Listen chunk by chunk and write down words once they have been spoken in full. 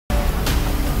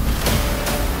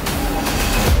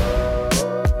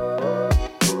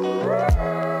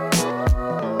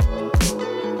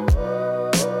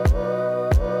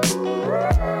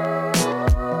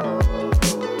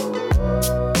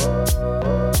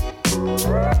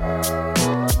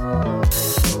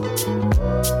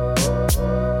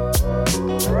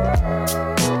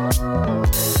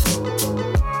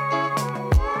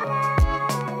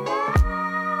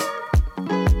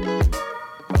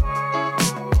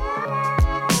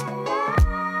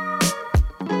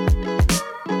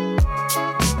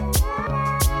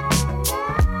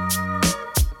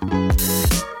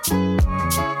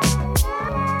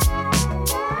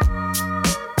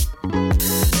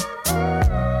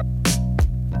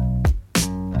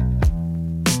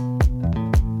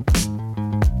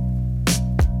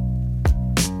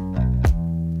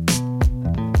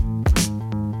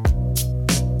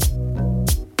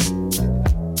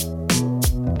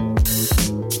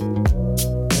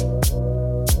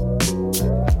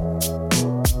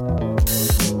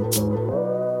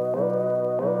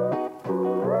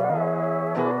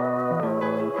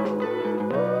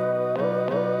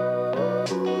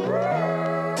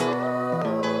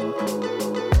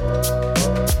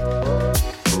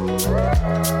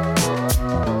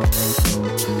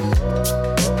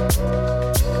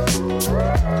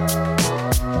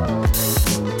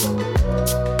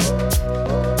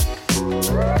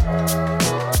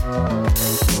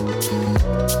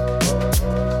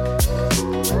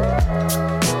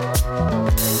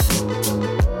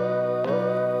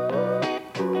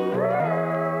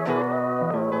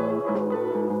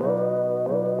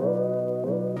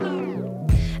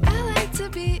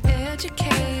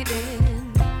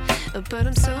but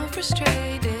I'm so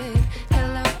frustrated.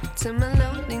 Hello to my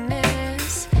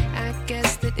loneliness. I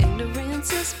guess that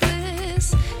ignorance is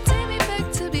bliss. Take me back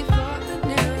to before I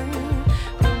knew.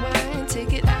 Rewind,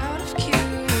 take it out of cue.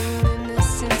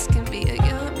 Innocence can be a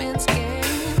young man's game.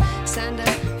 Signed up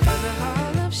for the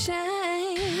hall of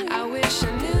shame. I wish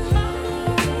I knew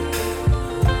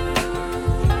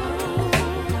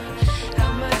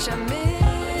how much I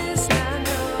miss not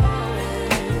knowing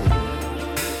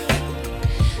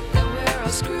that we're all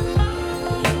screwed.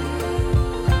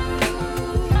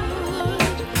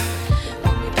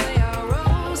 When we play our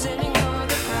roles and ignore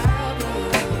the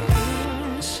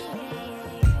problems.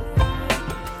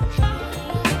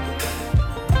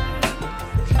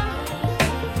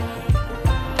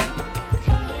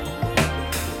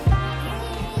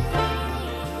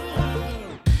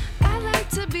 I like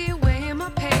to be away in my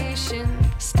patience.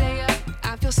 Stay up,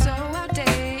 I feel so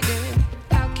outdated.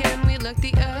 How can we look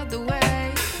the other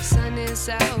way? Sun is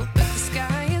out, but the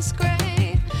sky is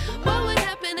gray. What would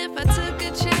happen if I took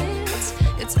a chance?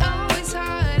 It's always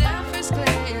hard at first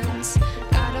glance.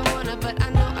 I don't wanna, but I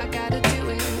know I gotta do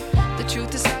it. The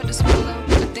truth is hard to swallow,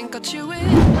 I think I'll chew it.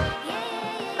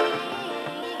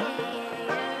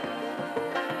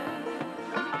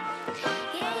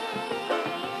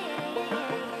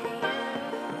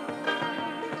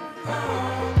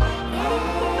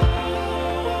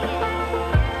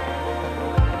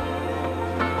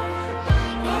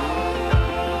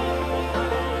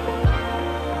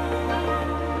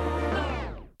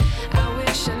 I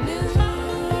wish I knew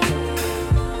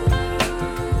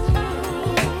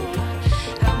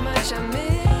how much I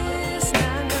miss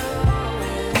not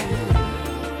knowing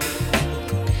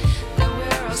that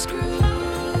we're all screwed.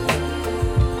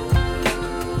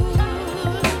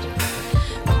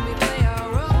 When we play our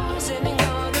roles and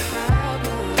ignore the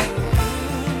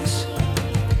problems.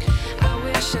 I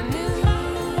wish I knew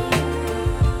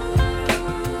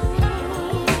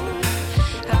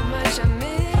how much I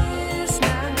miss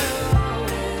not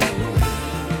knowing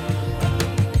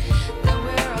that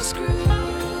we're all screwed.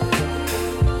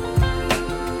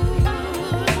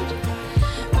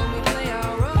 When we play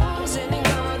our roles and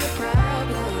ignore the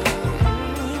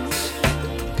problems.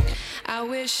 I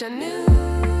wish I knew.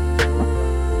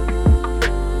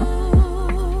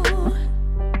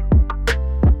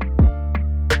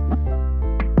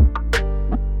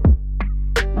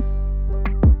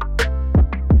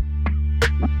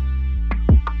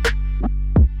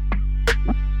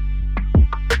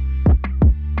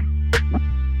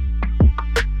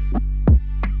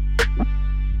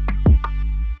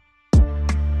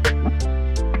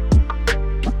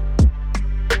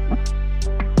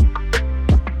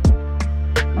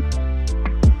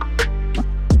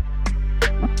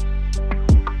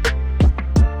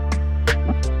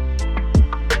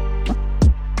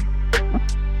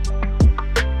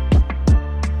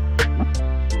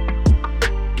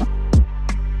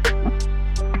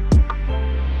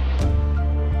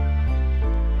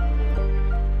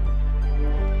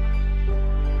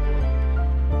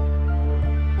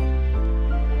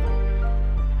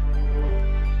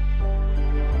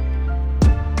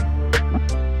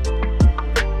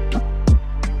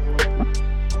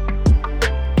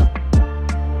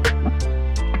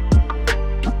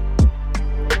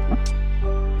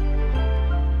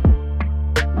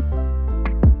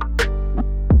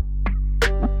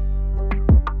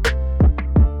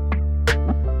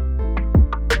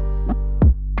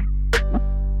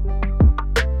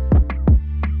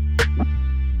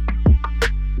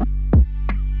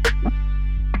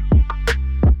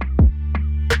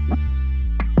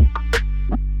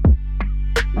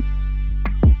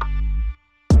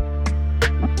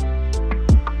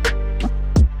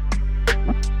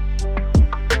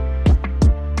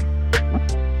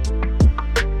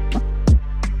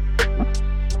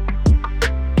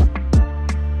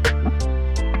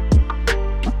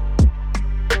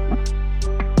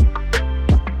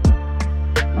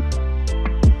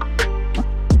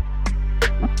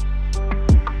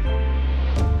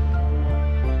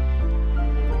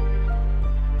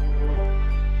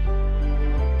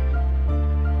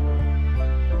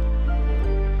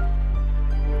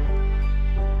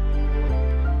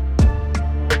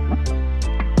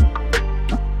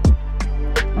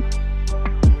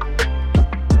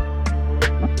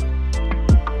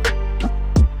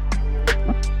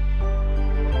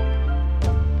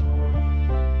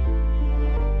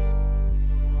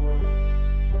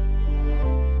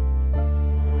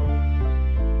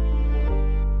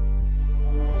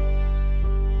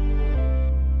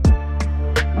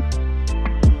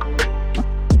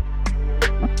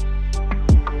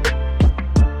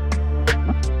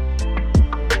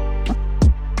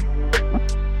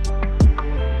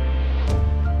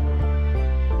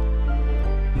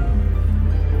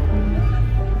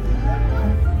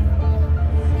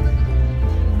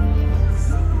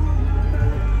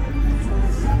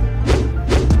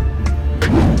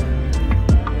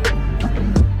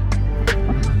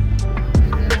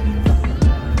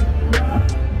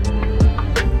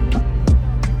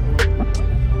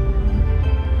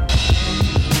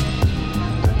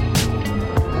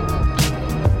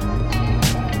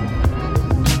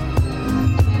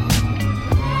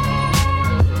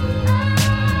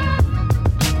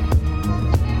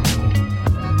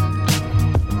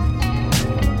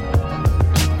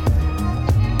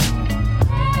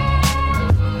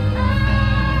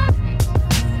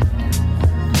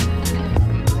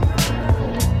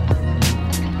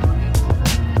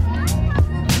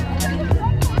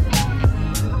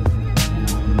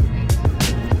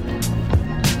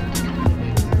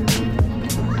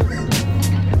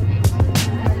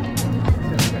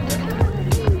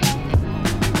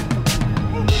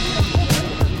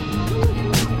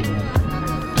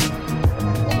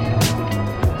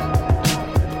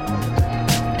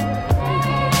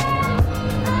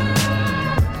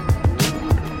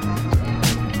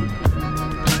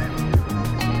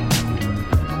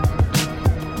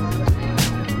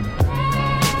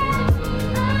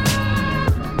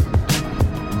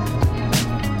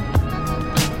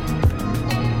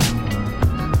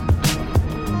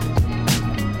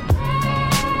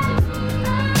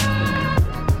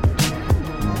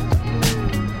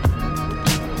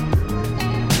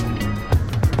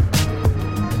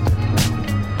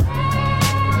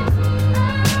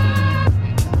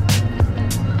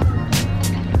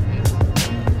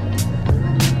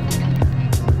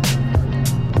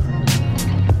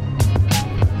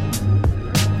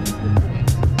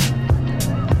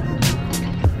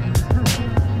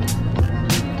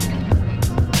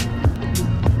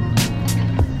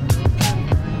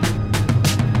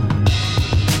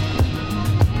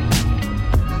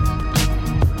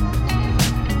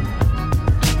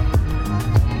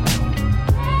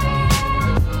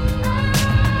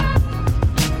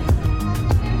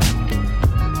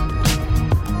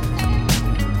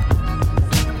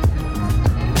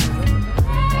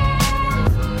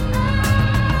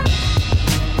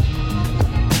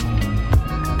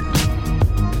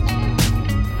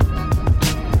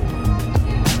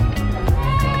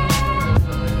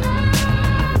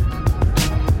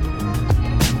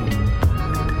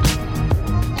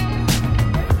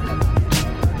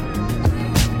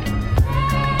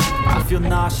 feel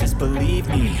nauseous, believe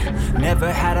me.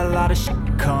 Never had a lot of shit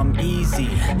come easy.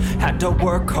 Had to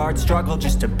work hard, struggle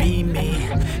just to be me.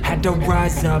 Had to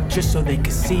rise up just so they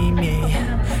could see me.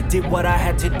 Did what I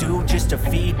had to do just to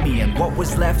feed me. And what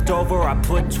was left over I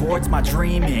put towards my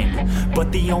dreaming.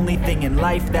 But the only thing in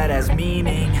life that has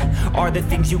meaning are the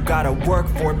things you gotta work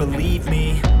for, believe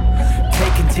me.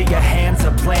 Take into your hands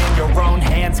a plan. Your own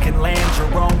hands can land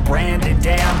your own brand. And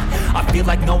damn, I feel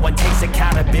like no one takes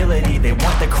accountability. They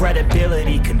want the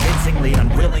credibility, convincingly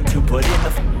unwilling to put in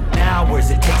the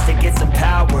hours it takes to get some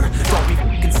power. Don't be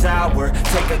f***ing sour.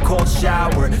 Take a cold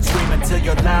shower. Scream until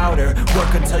you're louder.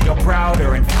 Work until you're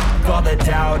prouder. And f*** all the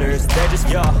doubters, they're just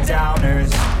your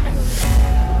downers.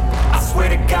 I swear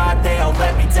to God they all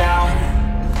let me down.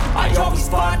 I always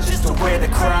fought just to wear the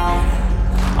crown.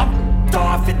 I'm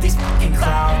off at these fucking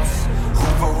clowns who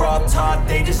were all taught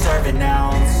they deserve an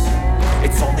ounce.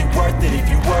 It's only worth it if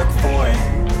you work for it.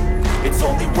 It's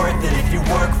only worth it if you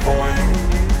work for it.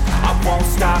 I won't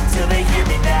stop till they hear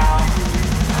me now.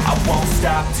 I won't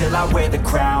stop till I wear the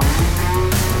crown.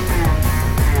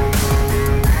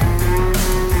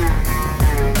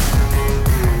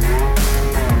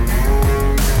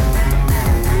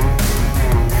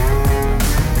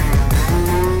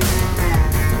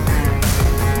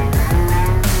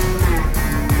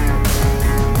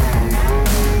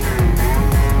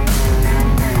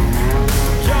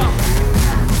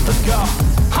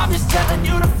 I'm just telling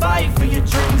you to fight for your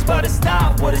dreams, but it's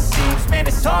not what it seems. Man,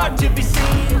 it's hard to be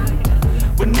seen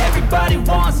when everybody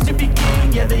wants to be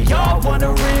king. Yeah, they all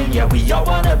wanna ring, yeah, we all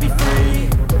wanna be free.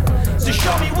 So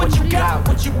show me what you got,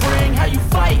 what you bring, how you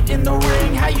fight in the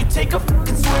ring, how you take a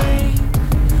fucking swing.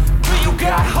 Do you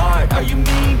got heart, are you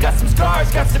mean? Got some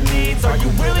scars, got some needs, are you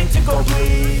willing to go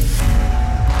bleed?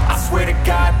 I swear to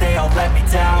God they all let me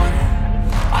down.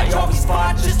 I always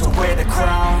fought just to wear the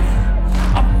crown.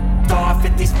 I'm off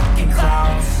at these fucking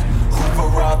clowns who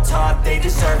were all taught they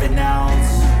deserve an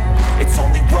ounce. It's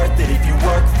only worth it if you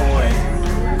work for it.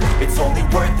 It's only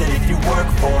worth it if you work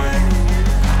for it.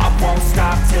 I won't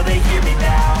stop till they hear me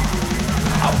now.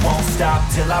 I won't stop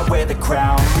till I wear the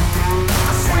crown.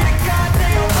 I swear to God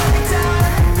they all let me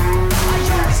down. I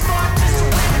always fought just to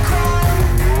wear the crown.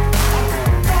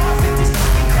 I'm off at these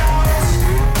fucking clowns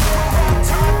who were all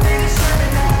taught they deserve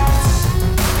an ounce.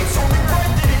 It's only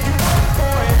worth it if you work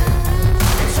for it.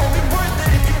 It's only worth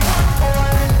it if you work for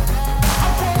it. I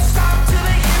won't stop till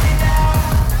they hear me now.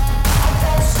 I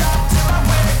won't stop till I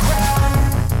wear the crown.